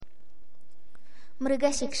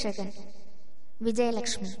മൃഗശിക്ഷകൻ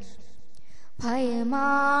വിജയലക്ഷ്മി.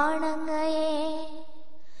 ഭയമാണങ്ങയെ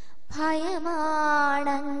ഭയമാണങ്ങയെ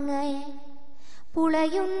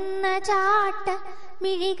പുളയുന്ന ചാട്ട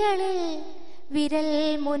മിഴികളിൽ വിരൽ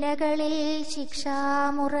മുനകളിൽ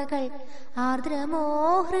ശിക്ഷാമുറകൾ ആർദ്രമോ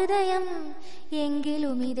ഹൃദയം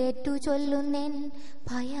എങ്കിലും ഇതേറ്റു ചൊല്ലുന്നെൻ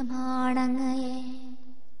ഭയമാണങ്ങയെ.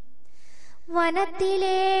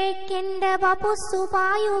 വനത്തിലേക്കെന്റെ വപുസ്സു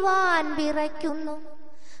പായുവാൻ വിറയ്ക്കുന്നു,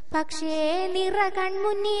 പക്ഷേ നിറ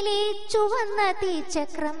കൺമുന്നിലെ ചുവന്ന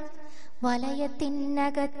തീച്ചക്രം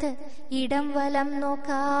വലയത്തിനകത്ത് ഇടം വലം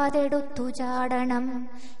നോക്കാതെടുത്തു ചാടണം.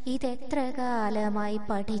 ഇതെത്ര കാലമായി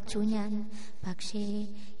പഠിച്ചു ഞാൻ, പക്ഷേ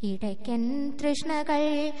ഇടയ്ക്കൻ തൃഷ്ണകൾ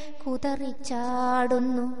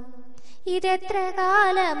കുതറിച്ചാടുന്നു. ഇതെത്ര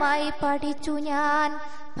കാലമായി പഠിച്ചു ഞാൻ,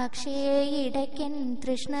 പക്ഷേ ഇടയ്ക്കൻ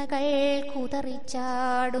തൃഷ്ണകൾ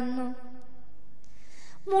കുതറിച്ചാടുന്നു.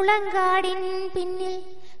 മുളങ്കാടിൻ പിന്നിൽ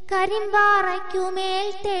കരിമ്പാറയ്ക്കുമേൽ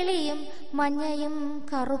തെളിയും മഞ്ഞയും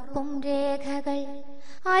കറുപ്പും രേഖകൾ,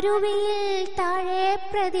 അരുവിയിൽ താഴെ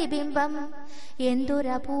പ്രതിബിംബം,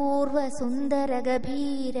 എന്തൊരപൂർവ സുന്ദര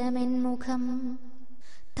ഗഭീരമെൻ മുഖം.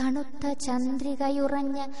 തണുത്ത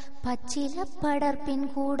ചന്ദ്രികയുറഞ്ഞ പച്ചിലപ്പടർപ്പിൻ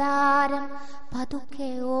കൂടാരം പതുക്കെ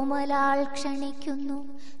ഓമലാൾ ക്ഷണിക്കുന്നു.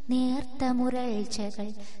 നേർത്ത മുരൾച്ചകൾ,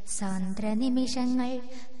 സാന്ദ്ര നിമിഷങ്ങൾ,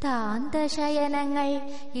 താന്തശയനങ്ങൾ,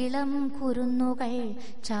 ഇളം കുരുന്നുകൾ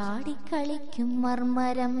ചാടിക്കളിക്കും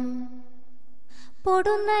മർമരം.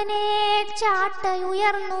 പൊടുന്നനെ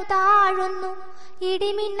ചാട്ടയുയർന്നു താഴുന്നു,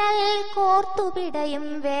 ഇടിമിന്നൽ കോർത്തുപിടയും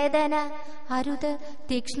വേദന. അരുത്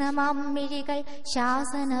തീക്ഷ്ണമാം മിഴികൾ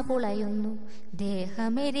ശാസന പുളയുന്നു.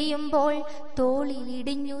 ദേഹമെരിയുമ്പോൾ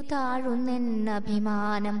തോളിലിടിഞ്ഞു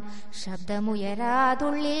താഴുന്നെന്നഭിമാനം.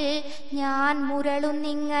 ശബ്ദമുയരാതുള്ളിൽ ഞാൻ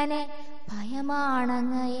മുരളുന്നിങ്ങനെ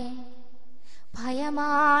ഭയമാണങ്ങയെ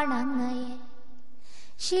ഭയമാണങ്ങയെ.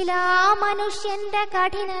 ശിലാമനുഷ്യന്റെ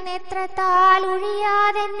കഠിന നേത്രത്താൽ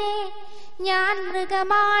ഒഴിയാതെന്നെ ഞാൻ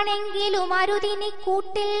മൃഗമാണെങ്കിലും അരുതിനി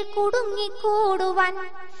കൂട്ടിൽ കുടുങ്ങിക്കൂടുവാൻ.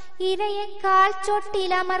 ഇരയേക്കാൾ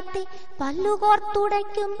ചൊട്ടിലമർത്തി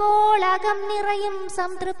പല്ലുകോർത്തുടയ്ക്കുമ്പോൾ അകം നിറയും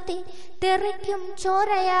സംതൃപ്തി. തെറിക്കും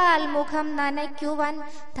ചോരയാൽ മുഖം നനയ്ക്കുവാൻ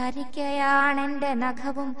തരിക്കയാണെന്റെ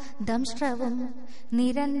നഖവും ദംഷ്ട്രവും.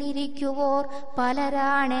 നിരന്നിരിക്കുവോർ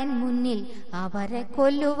പലരാണെൻ മുന്നിൽ, അവരെ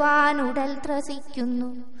കൊല്ലുവാൻ ഉടൽ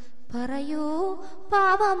ത്രസിക്കുന്നു. പറയൂ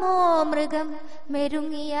പാവമോ മൃഗം,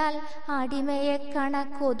 മെരുങ്ങിയാൽ അടിമയെ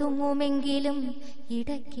കണക്കൊതുങ്ങുമെങ്കിലും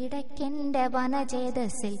ഇടയ്ക്കിടയ്ക്കെന്റെ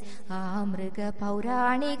വനചേതസ്സിൽ ആ മൃഗ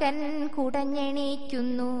പൗരാണികൻ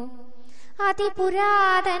കുടഞ്ഞെണീക്കുന്നു.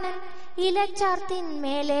 അതിപുരാതനൻ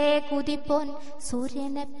ഇലച്ചാർത്തിന്മേലെ കുതിപ്പോൻ,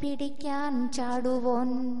 സൂര്യനെ പിടിക്കാൻ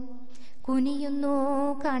ചാടുവോൻ. കുനിയുന്നു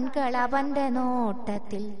കൺകൾ അവന്റെ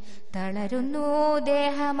നോട്ടത്തിൽ, തളരുന്നു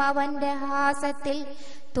ദേഹം അവന്റെ ഹാസത്തിൽ.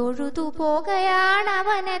 തൊഴുതു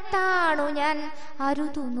പോകയാണവനെ താണു ഞാൻ,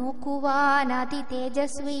 അരുതു നോക്കുവാൻ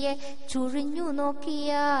അതിതേജസ്വിയെ. ചുഴിഞ്ഞു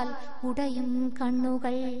നോക്കിയാൽ ഉടയും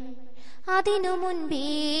കണ്ണുകൾ. അതിനു മുൻപീ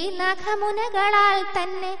നഖമുനകളാൽ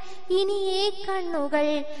തന്നെ ഇനി ഈ കണ്ണുകൾ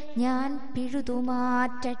ഞാൻ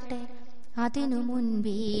പിഴുതുമാറ്റട്ടെ. അതിനു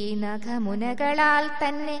മുൻപീ നഖമുനകളാൽ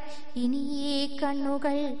തന്നെ ഇനി ഈ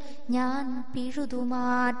കണ്ണുകൾ ഞാൻ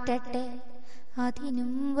പിഴുതുമാറ്റട്ടെ.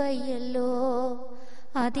 അതിനും വയ്യല്ലോ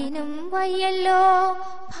അതിനും വയ്യല്ലോ,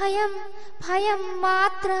 ഭയം ഭയം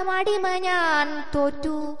മാത്രം അടിമ ഞാൻ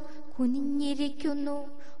തോറ്റു. കുനിഞ്ഞിരിക്കുന്നു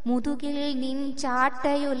മുതുകിൽ നിൻ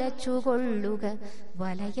ചാട്ടയുലച്ചുകൊള്ളുക,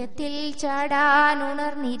 വലയത്തിൽ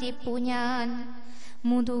ചാടാനുണർന്നിരിപ്പു ഞാൻ.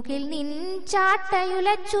 മുതുകിൽ നിൻ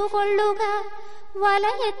ചാട്ടയുലച്ചുകൊള്ളുക,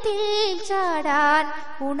 വലയത്തിൽ ചാടാൻ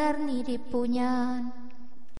ഉണർന്നിരിപ്പു ഞാൻ.